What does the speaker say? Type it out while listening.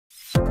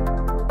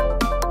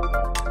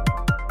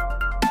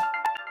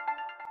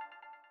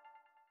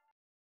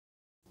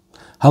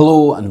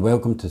Hello and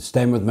welcome to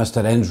STEM with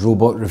Mr. N's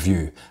Robot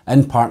Review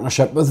in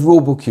partnership with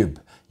RoboCube,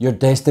 your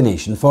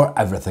destination for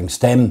everything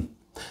STEM.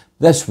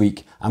 This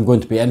week I'm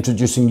going to be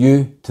introducing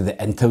you to the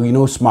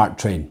Intelino Smart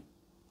Train.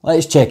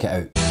 Let's check it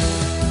out.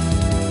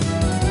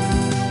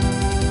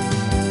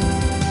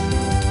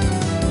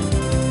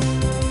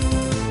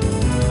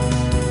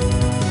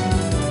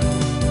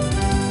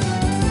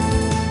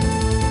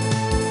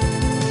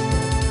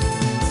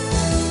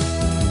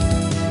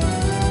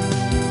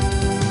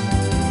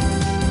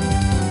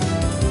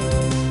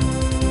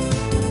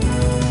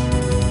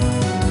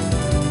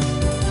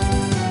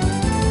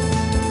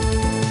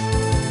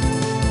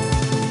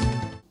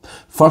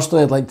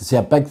 Firstly, I'd like to say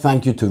a big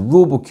thank you to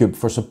RoboCube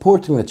for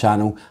supporting the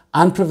channel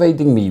and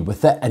providing me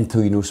with the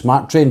Intelino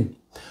Smart Train.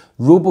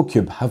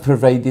 RoboCube have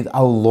provided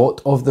a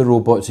lot of the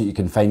robots that you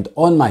can find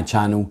on my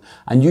channel,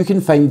 and you can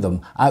find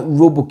them at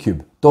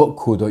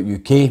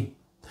robocube.co.uk.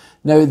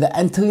 Now, the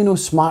Intelino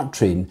Smart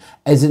Train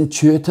is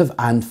intuitive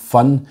and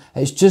fun.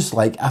 It's just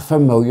like a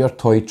familiar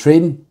toy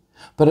train,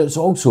 but it's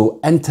also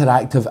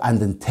interactive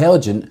and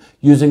intelligent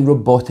using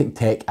robotic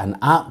tech and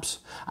apps,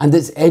 and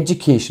it's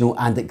educational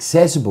and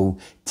accessible,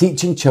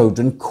 teaching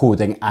children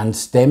coding and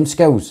STEM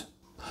skills.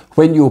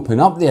 When you open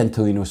up the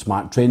Intelino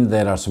Smart Train,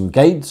 there are some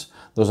guides,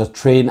 there's a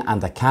train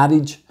and a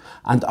carriage,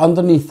 and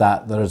underneath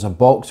that there is a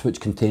box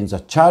which contains a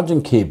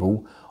charging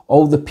cable,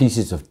 all the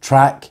pieces of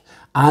track,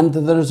 and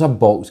there is a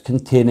box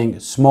containing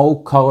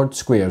small coloured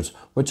squares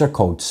which are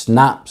called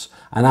snaps,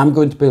 and I'm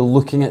going to be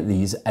looking at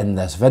these in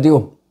this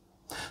video.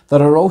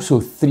 There are also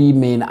three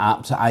main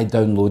apps that I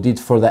downloaded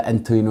for the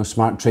Intelino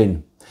Smart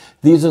Train.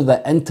 These are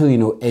the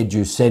Intelino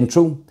Edu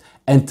Central,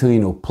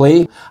 Intelino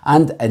Play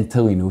and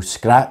Intelino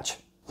Scratch.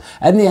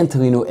 In the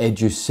Intelino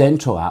Edu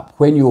Central app,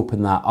 when you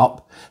open that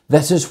up,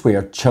 this is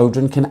where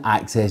children can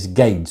access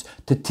guides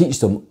to teach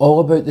them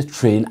all about the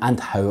train and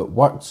how it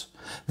works.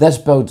 This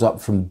builds up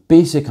from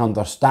basic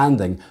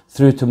understanding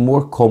through to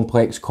more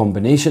complex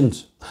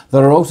combinations.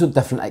 There are also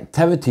different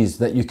activities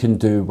that you can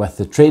do with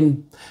the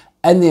train.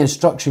 In the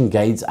instruction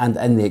guides and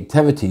in the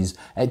activities,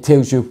 it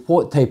tells you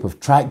what type of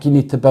track you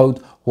need to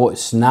build, what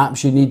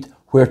snaps you need,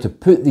 where to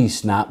put these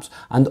snaps,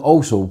 and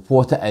also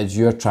what it is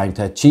you're trying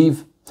to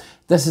achieve.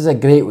 This is a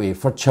great way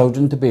for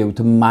children to be able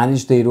to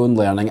manage their own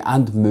learning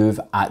and move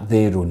at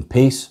their own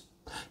pace.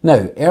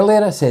 Now,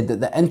 earlier I said that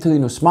the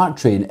Intelino Smart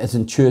Train is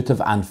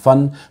intuitive and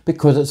fun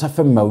because it's a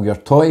familiar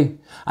toy.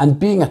 And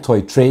being a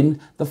toy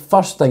train, the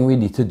first thing we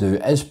need to do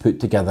is put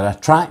together a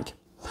track.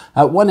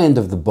 At one end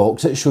of the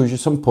box it shows you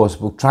some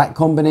possible track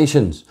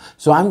combinations.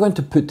 So I'm going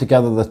to put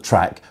together the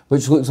track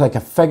which looks like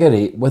a figure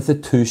 8 with the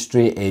two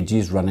straight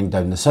edges running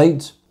down the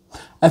sides.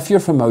 If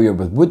you're familiar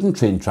with wooden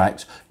train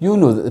tracks, you'll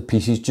know that the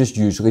pieces just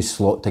usually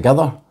slot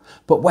together.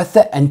 But with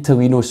the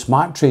Intelino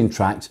Smart Train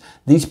tracks,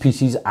 these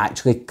pieces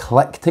actually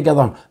click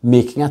together,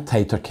 making a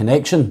tighter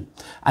connection.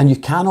 And you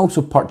can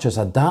also purchase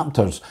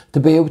adapters to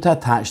be able to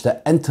attach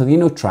the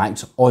Intelino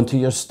tracks onto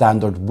your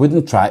standard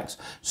wooden tracks,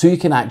 so you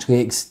can actually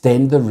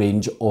extend the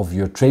range of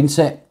your train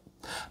set.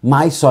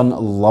 My son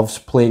loves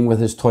playing with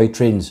his toy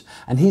trains,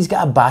 and he's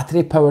got a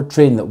battery powered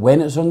train that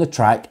when it's on the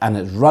track and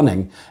it's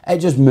running, it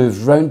just moves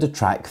round the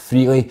track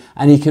freely,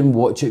 and he can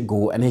watch it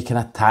go and he can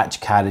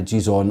attach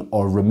carriages on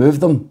or remove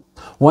them.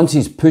 Once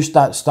he's pushed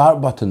that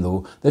start button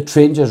though, the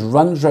train just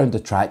runs round the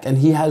track and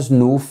he has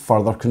no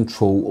further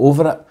control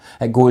over it.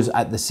 It goes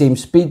at the same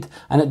speed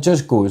and it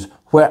just goes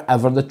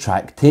wherever the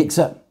track takes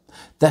it.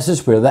 This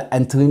is where the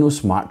Intelino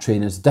Smart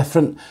Train is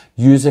different,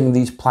 using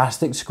these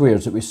plastic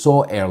squares that we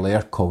saw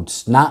earlier called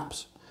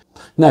snaps.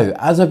 Now,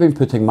 as I've been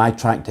putting my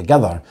track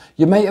together,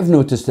 you might have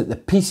noticed that the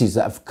pieces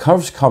that have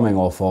curves coming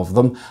off of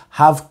them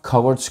have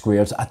coloured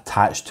squares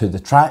attached to the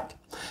track.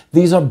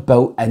 These are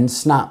built-in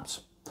snaps.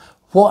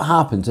 What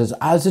happens is,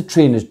 as the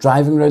train is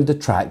driving around the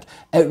track,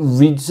 it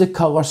reads the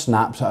colour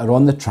snaps that are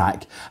on the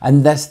track,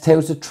 and this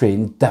tells the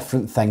train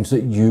different things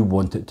that you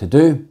want it to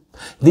do.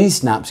 These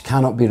snaps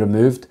cannot be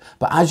removed,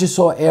 but as you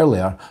saw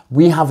earlier,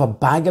 we have a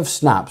bag of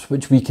snaps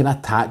which we can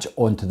attach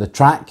onto the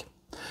track.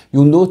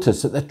 You'll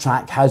notice that the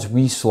track has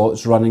wee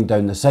slots running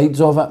down the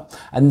sides of it,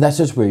 and this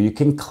is where you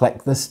can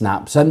click the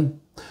snaps in.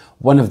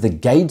 One of the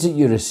guides that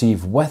you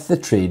receive with the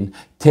train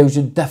tells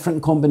you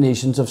different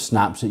combinations of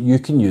snaps that you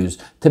can use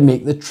to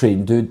make the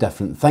train do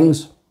different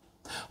things.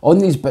 On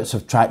these bits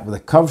of track with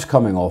the curves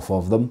coming off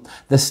of them,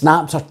 the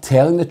snaps are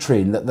telling the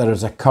train that there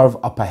is a curve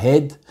up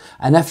ahead,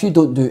 and if you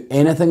don't do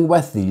anything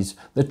with these,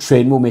 the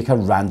train will make a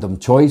random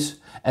choice.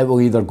 It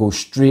will either go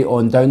straight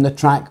on down the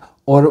track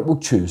or it will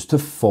choose to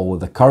follow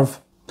the curve.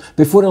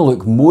 Before I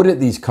look more at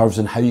these curves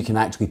and how you can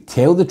actually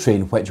tell the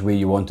train which way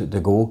you want it to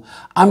go,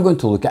 I'm going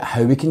to look at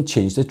how we can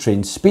change the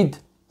train's speed.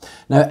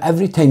 Now,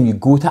 every time you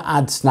go to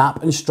add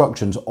snap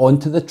instructions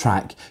onto the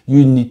track,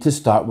 you need to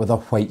start with a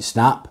white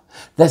snap.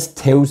 This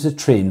tells the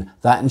train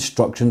that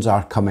instructions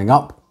are coming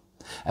up.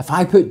 If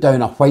I put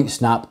down a white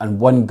snap and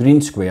one green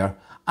square,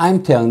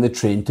 I'm telling the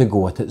train to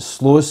go at its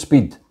slowest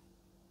speed.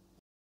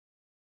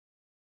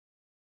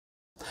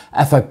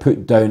 If I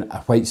put down a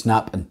white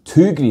snap and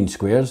two green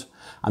squares,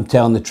 I'm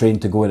telling the train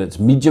to go at its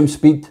medium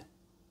speed.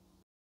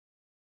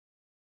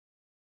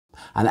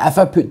 and if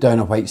I put down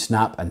a white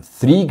snap and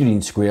 3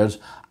 green squares,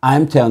 I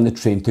am telling the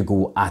train to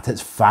go at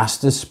its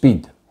fastest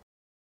speed.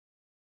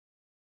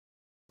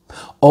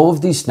 All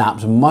of these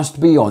snaps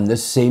must be on the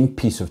same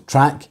piece of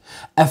track.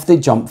 If they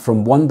jump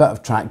from one bit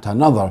of track to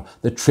another,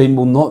 the train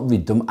will not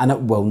read them and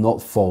it will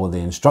not follow the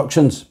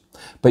instructions.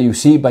 But you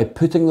see, by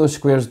putting those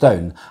squares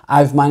down,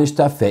 I've managed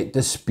to affect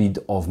the speed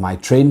of my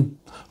train.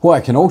 What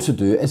I can also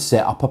do is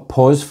set up a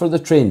pause for the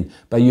train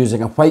by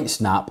using a white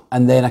snap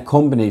and then a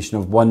combination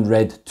of 1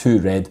 red, 2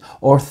 red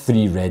or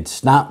 3 red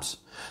snaps.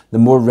 The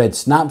more red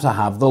snaps I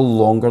have, the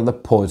longer the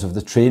pause of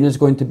the train is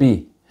going to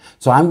be.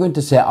 So I'm going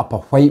to set up a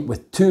white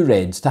with 2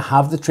 reds to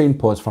have the train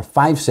pause for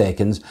 5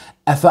 seconds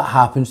if it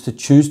happens to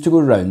choose to go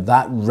round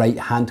that right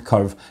hand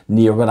curve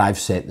near where I've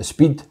set the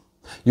speed.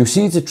 You'll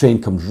see as the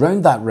train comes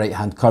round that right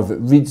hand curve, it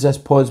reads this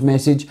pause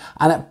message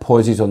and it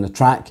pauses on the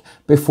track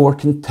before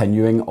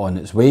continuing on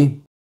its way.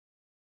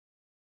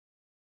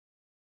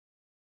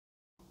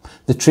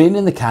 The train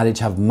and the carriage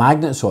have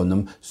magnets on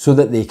them so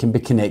that they can be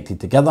connected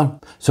together.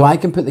 So I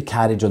can put the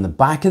carriage on the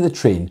back of the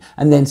train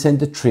and then send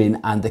the train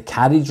and the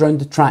carriage round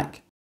the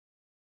track.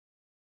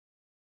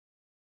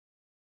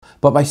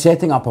 But by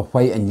setting up a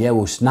white and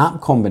yellow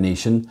snap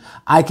combination,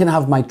 I can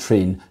have my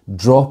train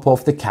drop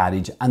off the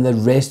carriage and the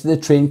rest of the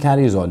train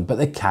carries on, but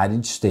the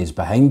carriage stays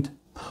behind.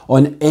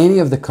 On any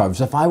of the curves,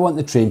 if I want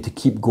the train to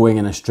keep going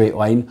in a straight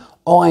line,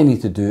 all I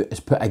need to do is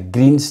put a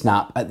green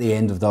snap at the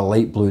end of the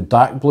light blue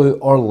dark blue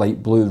or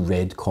light blue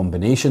red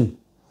combination.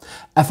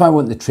 If I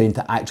want the train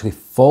to actually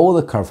follow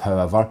the curve,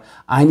 however,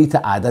 I need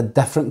to add a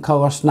different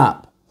colour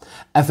snap.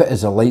 If it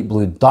is a light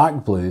blue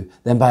dark blue,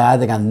 then by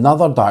adding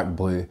another dark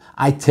blue,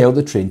 I tell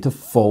the train to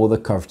follow the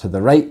curve to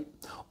the right.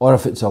 Or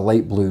if it's a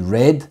light blue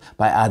red,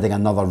 by adding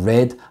another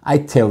red, I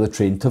tell the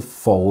train to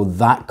follow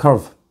that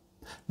curve.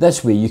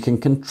 This way you can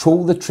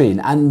control the train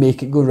and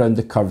make it go round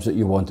the curves that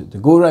you want it to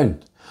go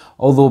round.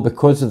 Although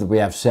because of the way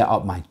I've set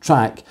up my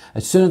track,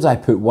 as soon as I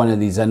put one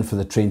of these in for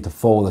the train to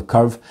follow the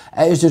curve,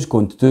 it is just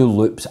going to do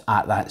loops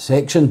at that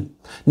section.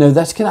 Now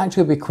this can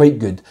actually be quite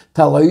good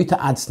to allow you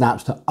to add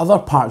snaps to other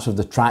parts of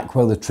the track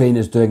while the train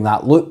is doing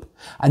that loop,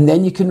 and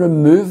then you can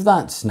remove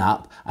that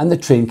snap and the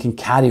train can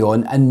carry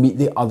on and meet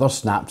the other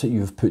snaps that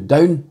you've put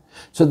down.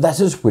 So this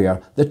is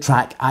where the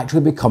track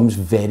actually becomes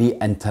very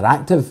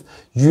interactive.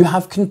 You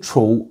have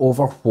control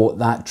over what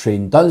that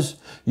train does.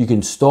 You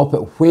can stop it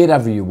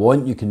wherever you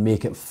want, you can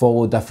make it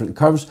follow different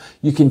curves,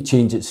 you can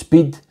change its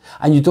speed,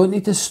 and you don't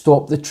need to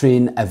stop the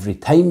train every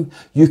time.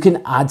 You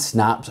can add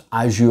snaps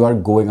as you are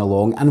going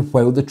along and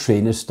while the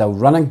train is still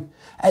running.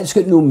 It's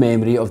got no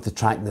memory of the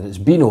track that it's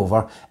been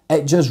over,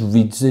 it just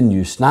reads the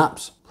new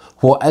snaps.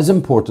 What is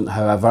important,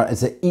 however,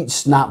 is that each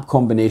snap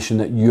combination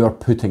that you are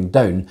putting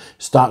down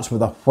starts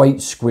with a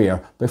white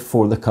square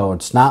before the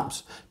coloured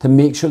snaps to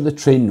make sure the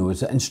train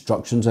knows that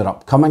instructions are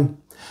upcoming.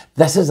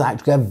 This is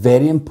actually a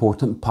very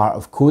important part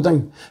of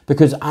coding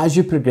because as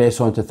you progress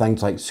onto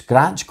things like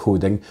scratch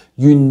coding,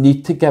 you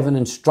need to give an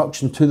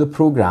instruction to the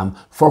program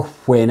for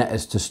when it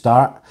is to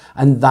start,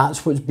 and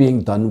that's what's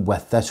being done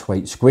with this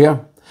white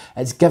square.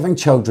 It's giving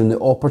children the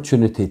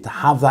opportunity to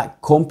have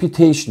that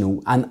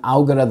computational and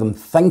algorithm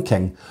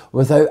thinking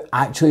without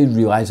actually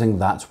realising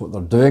that's what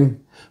they're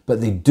doing.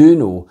 But they do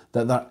know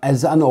that there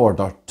is an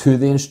order to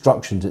the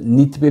instructions that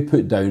need to be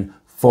put down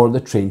for the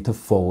train to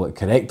follow it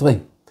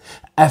correctly.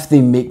 If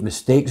they make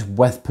mistakes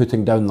with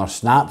putting down their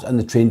snaps and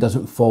the train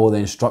doesn't follow the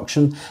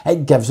instruction,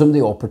 it gives them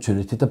the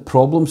opportunity to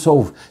problem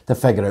solve, to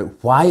figure out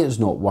why it's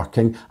not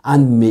working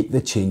and make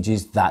the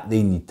changes that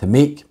they need to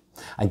make.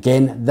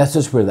 Again, this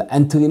is where the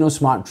Intelino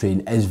Smart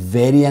Train is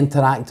very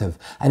interactive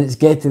and it's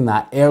getting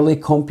that early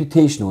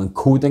computational and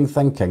coding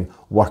thinking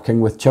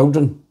working with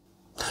children.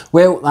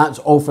 Well, that's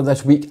all for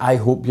this week. I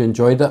hope you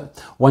enjoyed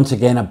it. Once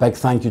again, a big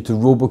thank you to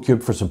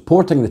RoboCube for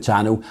supporting the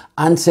channel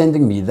and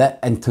sending me the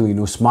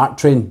Intelino Smart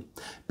Train.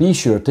 Be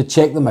sure to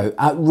check them out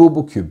at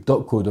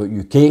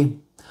robocube.co.uk.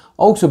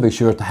 Also be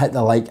sure to hit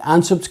the like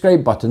and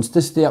subscribe buttons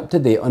to stay up to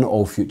date on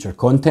all future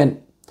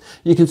content.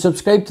 You can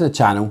subscribe to the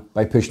channel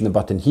by pushing the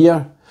button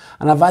here,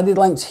 and I've added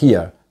links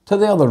here to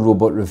the other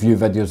robot review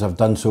videos I've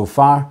done so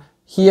far,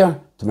 here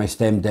to my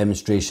STEM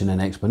demonstration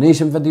and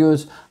explanation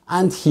videos,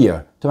 and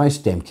here to my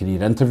STEM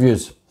career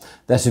interviews.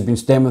 This has been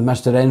STEM with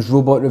Mr. N's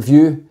Robot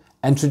Review,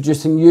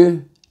 introducing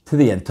you to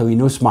the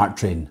Intelino Smart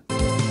Train.